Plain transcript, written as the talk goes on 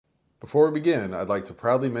Before we begin, I'd like to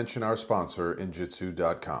proudly mention our sponsor,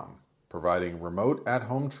 Injitsu.com, providing remote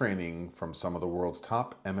at-home training from some of the world's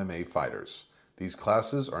top MMA fighters. These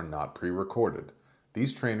classes are not pre-recorded.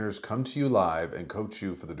 These trainers come to you live and coach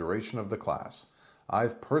you for the duration of the class.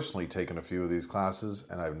 I've personally taken a few of these classes,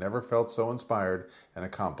 and I've never felt so inspired and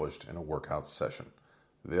accomplished in a workout session.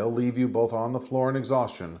 They'll leave you both on the floor in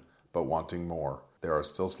exhaustion, but wanting more. There are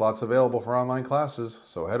still slots available for online classes,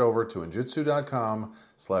 so head over to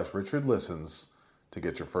injitsu.com/richardlistens to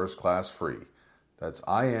get your first class free. That's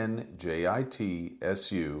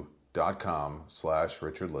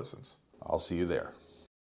injitsu.com/richardlistens. I'll see you there.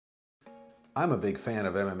 I'm a big fan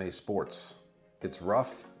of MMA sports. It's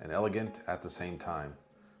rough and elegant at the same time.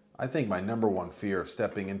 I think my number one fear of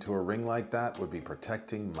stepping into a ring like that would be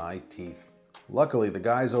protecting my teeth. Luckily, the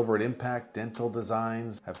guys over at Impact Dental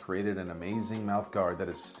Designs have created an amazing mouthguard that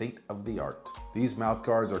is state-of-the-art. These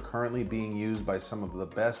mouthguards are currently being used by some of the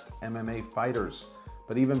best MMA fighters,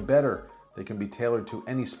 but even better, they can be tailored to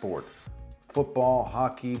any sport. Football,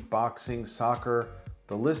 hockey, boxing, soccer,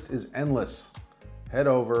 the list is endless. Head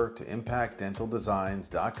over to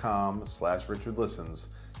impactdentaldesigns.com/richardlistens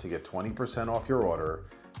to get 20% off your order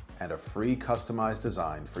and a free customized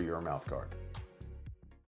design for your mouthguard.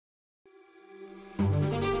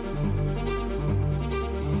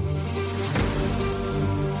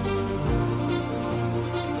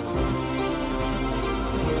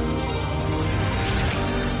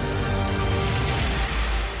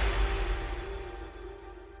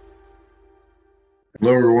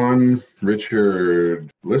 Hello, everyone. Richard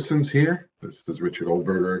Listens here. This is Richard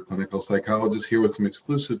Oldberger, clinical psychologist, here with some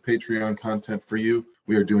exclusive Patreon content for you.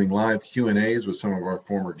 We are doing live Q&As with some of our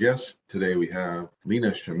former guests. Today we have Lena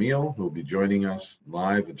Shamil, who will be joining us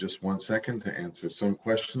live in just 1 second to answer some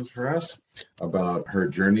questions for us about her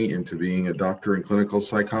journey into being a doctor in clinical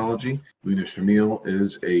psychology. Lena Shamil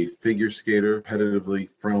is a figure skater competitively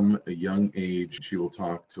from a young age. She will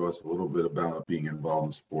talk to us a little bit about being involved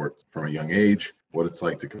in sports from a young age, what it's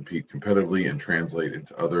like to compete competitively and translate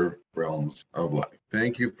into other realms of life.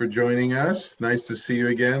 Thank you for joining us. Nice to see you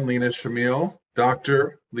again, Lena Shamil.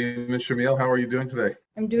 Dr. Lena Shamil, how are you doing today?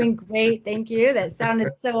 I'm doing great. Thank you. That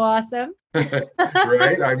sounded so awesome.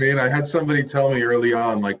 Right? I mean, I had somebody tell me early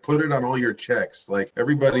on, like, put it on all your checks. Like,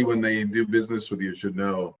 everybody, when they do business with you, should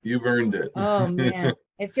know you've earned it. Oh, man.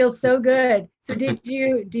 It feels so good. So do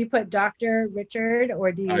you put Dr. Richard,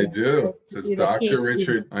 or do you? I do. It says Dr.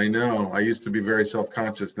 Richard. I know. I used to be very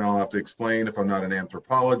self-conscious. Now I'll have to explain if I'm not an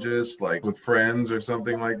anthropologist, like with friends or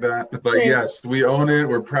something like that. But yes, we own it.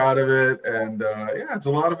 We're proud of it. And yeah, it's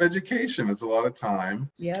a lot of education. It's a lot of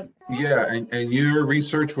time. Yep. Yeah. And your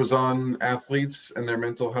research was on athletes and their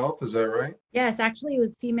mental health. Is that right? Yes, actually, it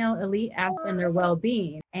was female elite athletes and their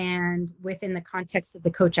well-being, and within the context of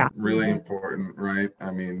the coach athlete. Really important, right?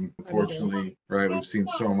 I mean, unfortunately, right, we've seen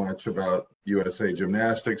so much about USA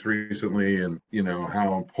Gymnastics recently, and you know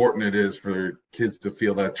how important it is for kids to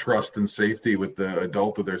feel that trust and safety with the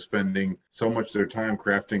adult that they're spending so much of their time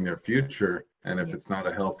crafting their future. And if it's not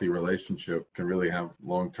a healthy relationship, it can really have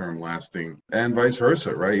long-term lasting, and vice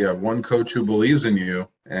versa, right? You have one coach who believes in you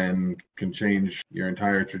and can change your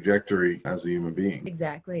entire trajectory as a human being.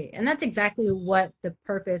 Exactly. And that's exactly what the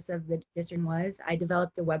purpose of the discipline was. I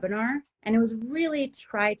developed a webinar, and it was really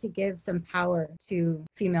try to give some power to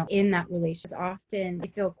female in that relationship. Often they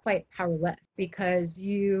feel quite powerless because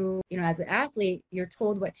you know, as an athlete, you're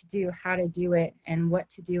told what to do, how to do it, and what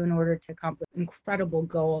to do in order to accomplish an incredible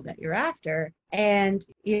goal that you're after. And,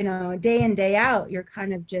 you know, day in, day out, you're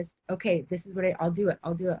kind of just, okay, this is what I'll do it.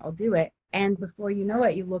 And before you know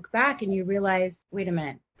it, you look back and you realize, wait a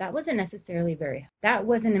minute, that wasn't necessarily that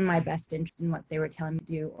wasn't in my best interest in what they were telling me to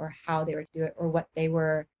do or how they were to do it or what they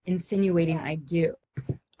were insinuating I do.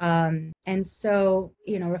 And so,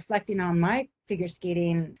 you know, reflecting on my figure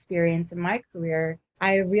skating experience in my career,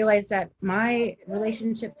 I realized that my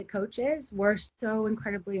relationship to coaches were so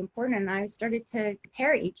incredibly important, and I started to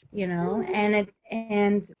compare each, you know, and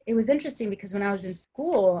it was interesting because when I was in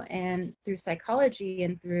school and through psychology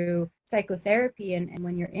and through psychotherapy and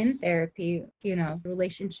when you're in therapy, you know,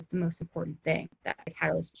 relationship is the most important thing, that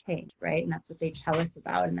catalyst change, right? And that's what they tell us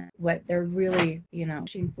about, and that's what they're really, you know,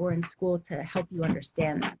 pushing for in school to help you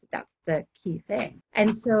understand that's the key thing.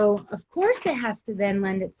 And so, of course, it has to then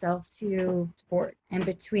lend itself to sport. And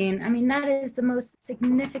between, I mean, that is the most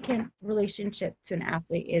significant relationship to an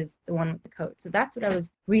athlete, is the one with the coach. So that's what I was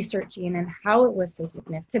researching, and how it was so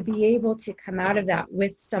significant to be able to come out of that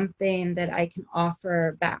with something that I can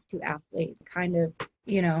offer back to athletes, kind of,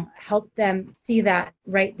 you know, help them see that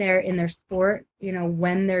right there in their sport,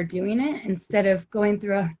 when they're doing it, instead of going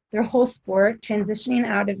through their whole sport, transitioning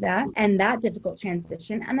out of that and that difficult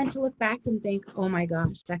transition, and then to look back and think, oh my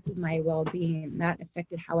gosh, affected my well-being. That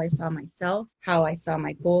affected how I saw myself, how I saw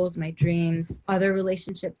my goals, my dreams, other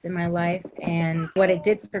relationships in my life, and what it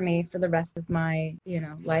did for me for the rest of my,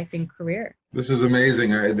 life and career. This is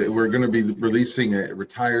amazing. We're going to be releasing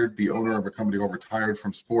the owner of a company called Retired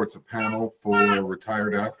from Sports, a panel for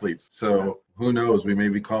retired athletes. So who knows? We may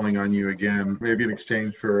be calling on you again, maybe in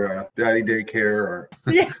exchange for daddy daycare, or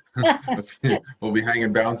we'll be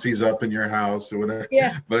hanging bouncies up in your house or whatever.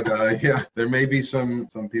 Yeah. But there may be some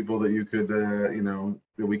people that you could,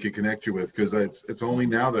 that we could connect you with, because it's only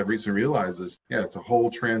now that I've recently realized this. Yeah, it's a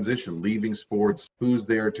whole transition, leaving sports. Who's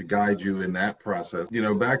there to guide you in that process?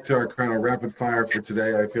 Back to our kind of rapid fire for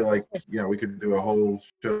today. I feel like, we could do a whole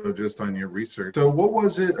show just on your research. So what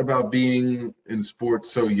was it about being in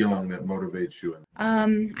sports so young that motivates you?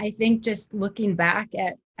 I think just looking back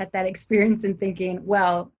at that experience and thinking,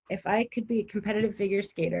 well, if I could be a competitive figure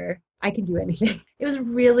skater, I could do anything.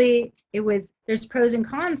 There's pros and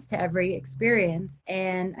cons to every experience.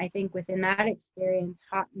 And I think within that experience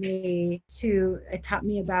taught me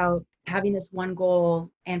about having this one goal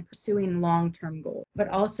and pursuing long-term goals, but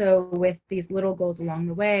also with these little goals along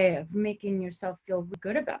the way of making yourself feel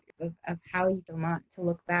good about it, of how you want to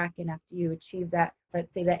look back. And after you achieve that,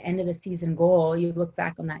 let's say the end of the season goal, you look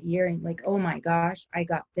back on that year and like, oh my gosh, I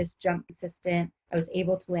got this jump consistent. I was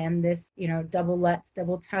able to land this, double lutz,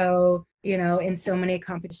 double toe, in so many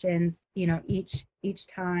competitions, each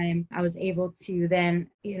time I was able to then,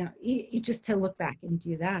 just to look back and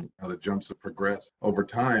do that. How the jumps have progressed over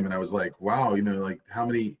time. And I was like, wow, like how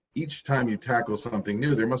many, each time you tackle something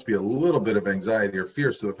new, there must be a little bit of anxiety or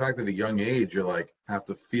fear. So the fact that at a young age, you're like, have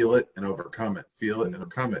to feel it and overcome it,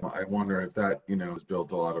 I wonder if that, has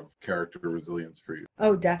built a lot of character resilience for you.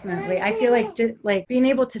 Oh, definitely. I feel like just like being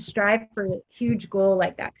able to strive for a huge goal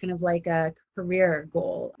like that, kind of like a career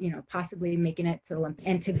goal, possibly making it to Olympics,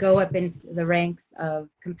 and to go up into the ranks of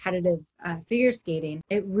competitive figure skating,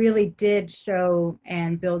 it really did show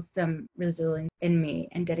and build some resilience in me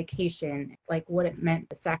and dedication, like what it meant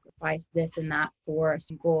to sacrifice this and that for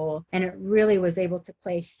some goal. And it really was able to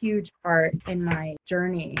play a huge part in my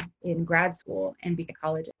journey in grad school and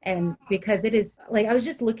college. And because it is like, I was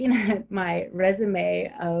just looking at my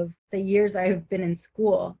resume of the years I've been in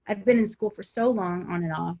school. I've been in school for so long on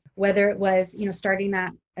and off, whether it was, starting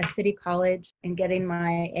at a city college and getting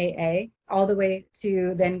my AA, all the way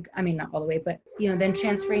to then, not all the way, but, then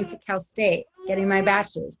transferring to Cal State, getting my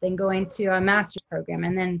bachelor's, then going to a master's program,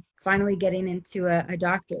 and then finally getting into a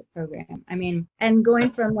doctorate program. And going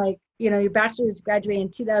from like, your bachelor's graduating in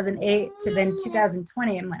 2008 to then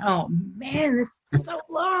 2020. I'm like, oh man, this is so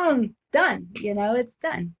long. It's done. It's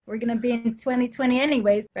done. We're going to be in 2020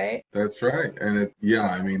 anyways, right? That's right. And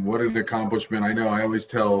what an accomplishment. I know I always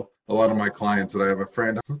tell a lot of my clients that I have a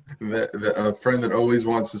friend that always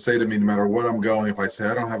wants to say to me, no matter what I'm going, if I say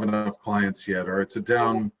I don't have enough clients yet, or it's a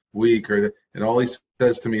down week, and all he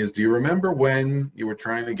says to me is, do you remember when you were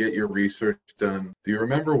trying to get your research done? Do you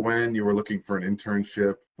remember when you were looking for an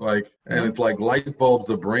internship? And it's like light bulbs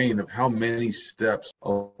the brain of how many steps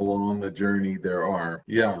along the journey there are.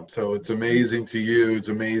 Yeah. So it's amazing to you. It's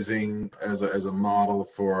amazing as a model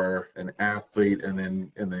for an athlete, and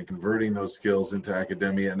then converting those skills into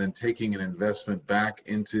academia, and then taking an investment back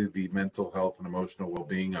into the mental health and emotional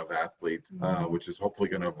well-being of athletes, which is hopefully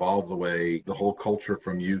going to evolve the whole culture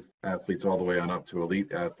from youth athletes all the way on up to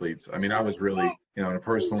elite athletes. I was really, on a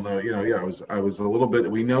personal note, I was a little bit,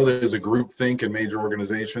 we know there's a group think in major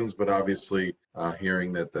organizations, but obviously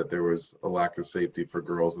hearing that there was a lack of safety for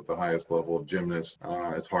girls at the highest level of gymnasts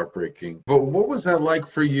is heartbreaking. But what was that like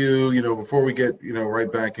for you, before we get,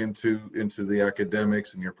 right back into the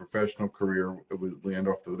academics and your professional career, we end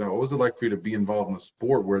off with that. What was it like for you to be involved in a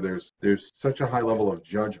sport where there's such a high level of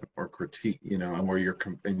judgment or critique, and where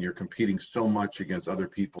you're competing so much against other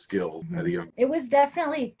people's skills at a young? It was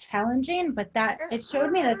definitely challenging, but it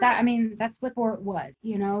showed me that that's what sport was.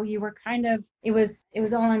 You were kind of, it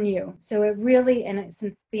was all on you. So it really, and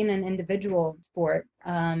since being an individual sport,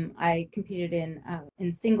 I competed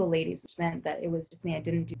in single ladies, which meant that it was just me. I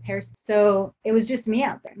didn't do pairs. So it was just me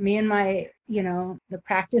out there, me and my, the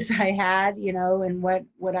practice I had, and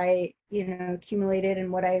what I, accumulated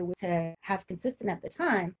and what I was to have consistent at the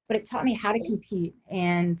time. But it taught me how to compete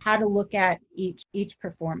and how to look at each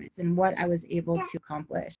performance and what I was able to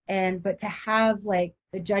accomplish. But to have like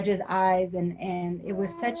the judges' eyes, and it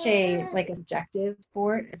was such a subjective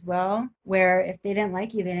sport as well, where if they didn't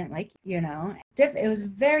like you, they didn't like you, It was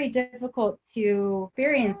very difficult to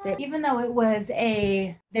experience it, even though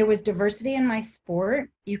there was diversity in my sport.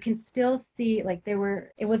 you can still see like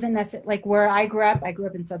it wasn't necessarily like where I grew up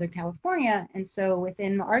in Southern California. And so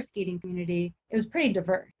within our skating community, it was pretty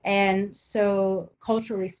diverse. And so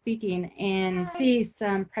culturally speaking, and see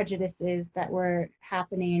some prejudices that were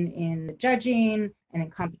happening in the judging and in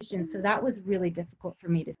competition. So that was really difficult for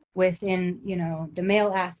me to within, the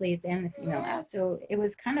male athletes and the female athletes. So it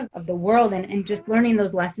was kind of the world and just learning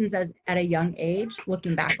those lessons at a young age,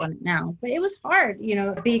 looking back on it now. But it was hard,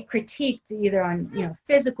 to be critiqued either on,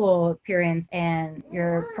 physical appearance and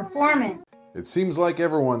your performance. It seems like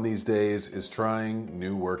everyone these days is trying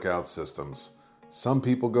new workout systems. Some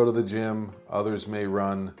people go to the gym, others may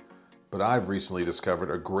run, but I've recently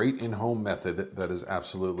discovered a great in-home method that is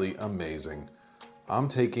absolutely amazing. I'm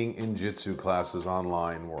taking Injitsu classes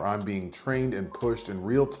online where I'm being trained and pushed in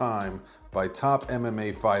real time by top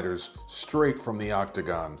MMA fighters straight from the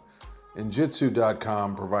octagon.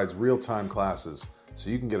 Injitsu.com provides real-time classes so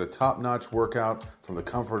you can get a top-notch workout from the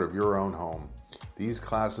comfort of your own home. These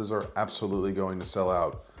classes are absolutely going to sell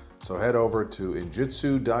out. So head over to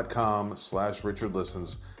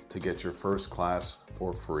injitsu.com/RichardListens to get your first class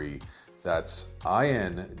for free. That's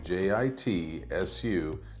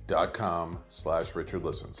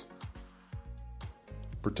injitsu.com/RichardListens.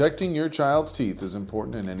 Protecting your child's teeth is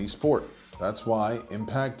important in any sport. That's why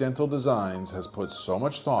Impact Dental Designs has put so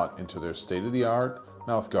much thought into their state-of-the-art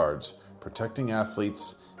mouth guards, protecting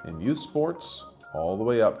athletes in youth sports all the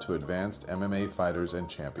way up to advanced MMA fighters and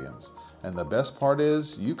champions. And the best part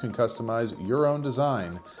is you can customize your own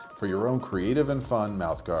design for your own creative and fun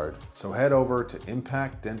mouth guard. So head over to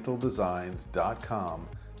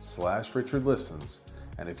impactdentaldesigns.com/RichardListens,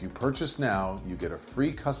 and if you purchase now, you get a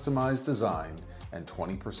free customized design and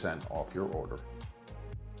 20% off your order.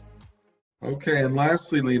 Okay, and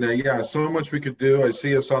lastly, Lena, yeah, so much we could do. I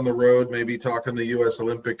see us on the road, maybe talking the U.S.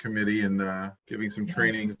 Olympic Committee and giving some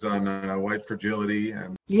trainings on white fragility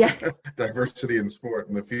and diversity in sport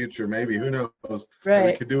in the future. Maybe, who knows? Right.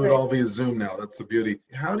 We could do it all via Zoom now. That's the beauty.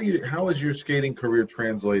 How has your skating career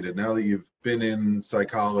translated now that you've been in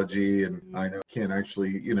psychology, and I know you can't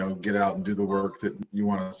actually, get out and do the work that you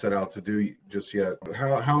want to set out to do just yet?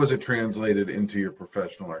 How has it translated into your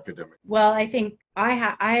professional academic? Well, I think I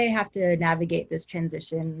have to navigate this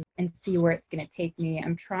transition and see where it's going to take me.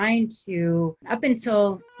 I'm trying to, up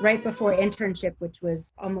until right before internship, which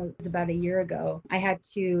was almost about a year ago, I had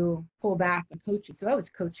to pull back and coaching. So I was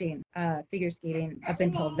coaching figure skating up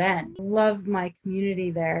until then. Love my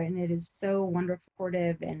community there, and it is so wonderful,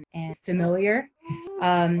 supportive, and familiar.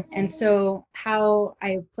 And so how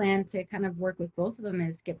I plan to kind of work with both of them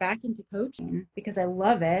is get back into coaching because I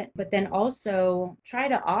love it, but then also try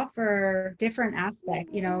to offer different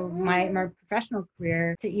aspects, my professional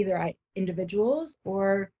career to either individuals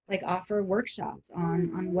or like offer workshops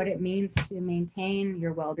on what it means to maintain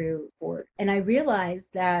your well-being sport. And I realized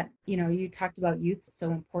that, you talked about youth is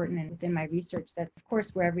so important, and within my research, that's of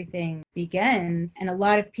course where everything begins. And a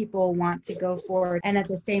lot of people want to go forward and at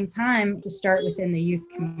the same time to start within the youth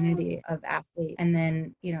community of athletes and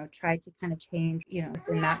then, try to kind of change,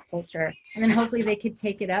 within that culture. And then hopefully they could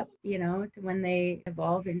take it up, to when they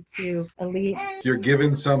evolve into elite. You're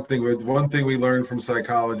given something. With one thing we learned from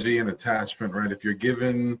psychology and attachment, right? If you're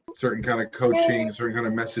given certain kind of coaching, certain kind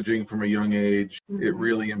of messaging from a young age, it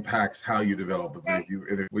really impacts how you develop.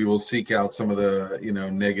 We will seek out some of the,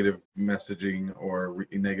 negative messaging or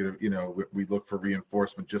negative, we look for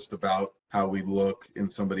reinforcement just about how we look in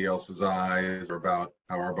somebody else's eyes or about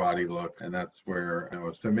how our body looks. And that's where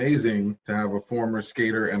it's amazing to have a former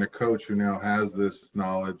skater and a coach who now has this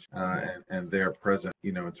knowledge and they're present,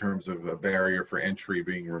 in terms of a barrier for entry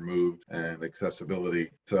being removed and accessibility.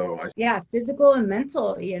 So physical and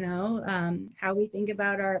mental, how we think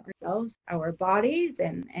about ourselves, our bodies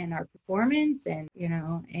and our performance and,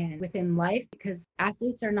 and within life, because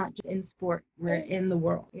athletes are not just in sport, we're in the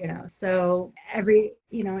world, so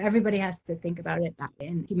everybody has to think about it that way.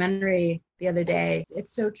 In documentary the other day,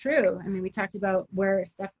 it's so true. I mean, we talked about where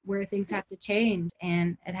things have to change,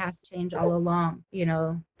 and it has to change all along,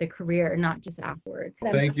 the career, not just afterwards.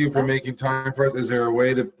 Thank you for making time for us. Is there a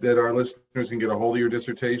way that our listeners can get a hold of your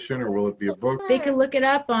dissertation, or will it be a book? They can look it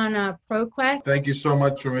up on ProQuest. Thank you so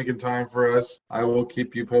much for making time for us. I will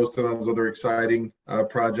keep you posted on those other exciting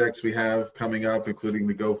projects we have coming up, including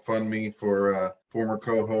the GoFundMe for former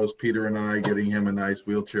co-host Peter and I, getting him a nice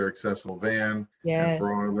wheelchair accessible van. Yes. And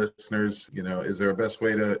for our listeners, is there a best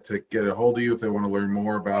way to get a hold of you if they want to learn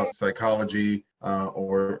more about psychology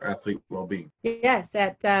or athlete well-being? Yes,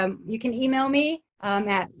 you can email me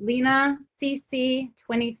at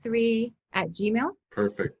lenacc23@gmail.com.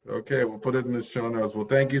 Perfect. Okay, we'll put it in the show notes. Well,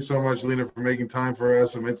 thank you so much, Lena, for making time for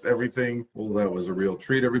us amidst everything. Well, that was a real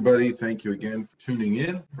treat, everybody. Thank you again for tuning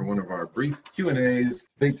in for one of our brief Q&As.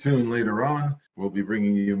 Stay tuned later on. We'll be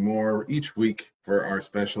bringing you more each week for our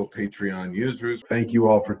special Patreon users. Thank you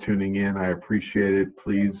all for tuning in. I appreciate it.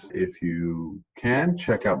 Please, if you can,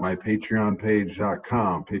 check out my Patreon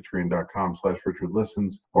page.com, patreon.com/Richard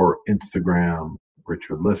Listens, or Instagram,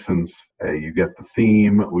 Richard Listens. You get the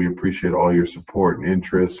theme. We appreciate all your support and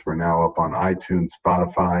interest. We're now up on iTunes,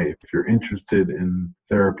 Spotify. If you're interested in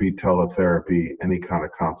therapy, teletherapy, any kind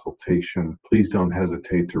of consultation, please don't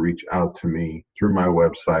hesitate to reach out to me through my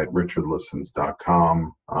website,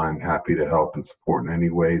 richardlistens.com. I'm happy to help and support in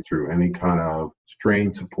any way through any kind of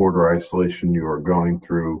strain, support, or isolation you are going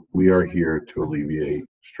through. We are here to alleviate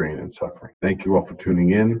strain and suffering. Thank you all for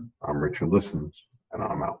tuning in. I'm Richard Listens, and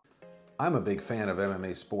I'm out. I'm a big fan of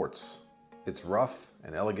MMA sports. It's rough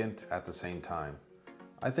and elegant at the same time.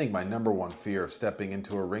 I think my number one fear of stepping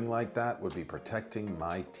into a ring like that would be protecting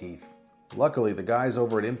my teeth. Luckily, the guys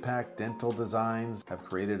over at Impact Dental Designs have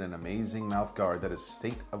created an amazing mouthguard that is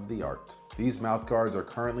state of the art. These mouthguards are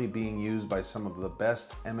currently being used by some of the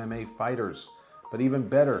best MMA fighters, but even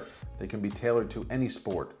better, they can be tailored to any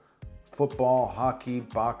sport. Football, hockey,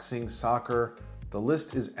 boxing, soccer, the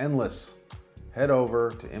list is endless. Head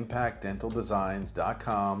over to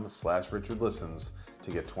impactdentaldesigns.com/RichardListens to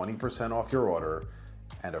get 20% off your order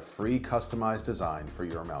and a free customized design for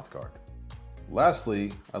your mouthguard.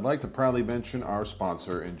 Lastly, I'd like to proudly mention our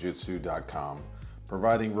sponsor, Injitsu.com,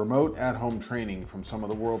 providing remote at-home training from some of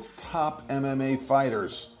the world's top MMA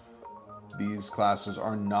fighters. These classes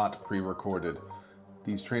are not pre-recorded.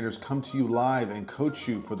 These trainers come to you live and coach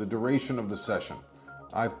you for the duration of the session.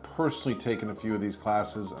 I've personally taken a few of these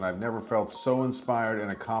classes and I've never felt so inspired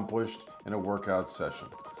and accomplished in a workout session.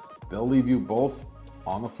 They'll leave you both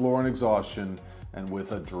on the floor in exhaustion and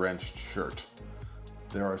with a drenched shirt.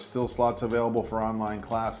 There are still slots available for online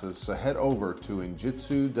classes, so head over to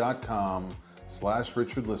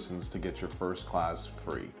injitsu.com/RichardListens to get your first class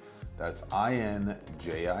free. That's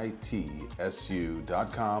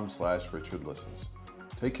INJITSU.com/RichardListens.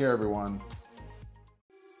 Take care, everyone.